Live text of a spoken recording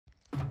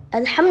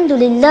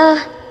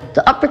Alhamdulillah,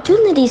 the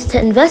opportunities to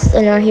invest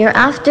in our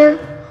hereafter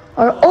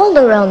are all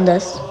around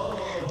us,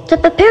 to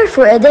prepare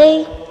for a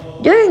day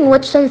during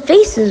which some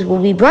faces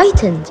will be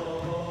brightened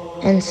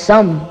and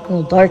some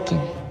will darken.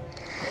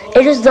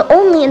 It is the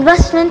only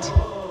investment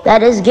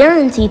that is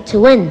guaranteed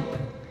to win.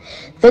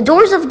 The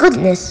doors of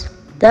goodness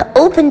that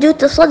open due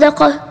to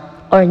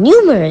sadaqah are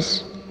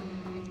numerous.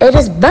 It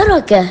is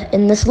barakah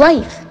in this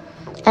life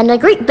and a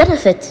great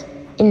benefit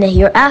in the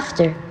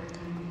hereafter.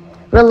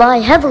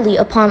 Rely heavily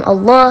upon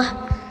Allah.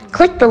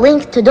 Click the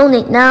link to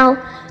donate now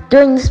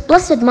during this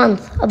blessed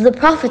month of the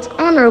Prophet's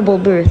honorable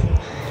birth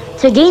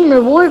to gain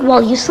reward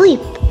while you sleep,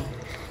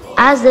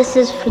 as this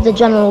is for the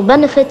general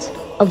benefit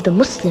of the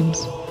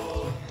Muslims.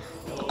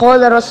 قال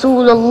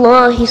رسول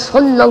الله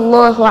صلى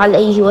الله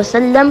عليه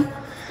وسلم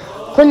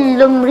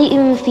كل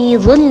امرئ في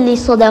ظل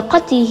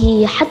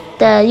صدقته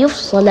حتى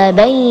يفصل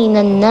بين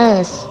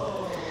الناس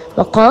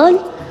وقال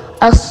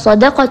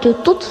الصدقة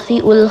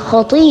تطفئ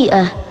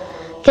الخطيئة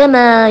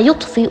كما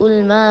يطفئ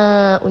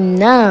الماء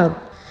النار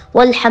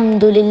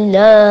والحمد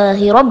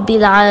لله رب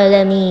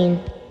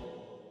العالمين.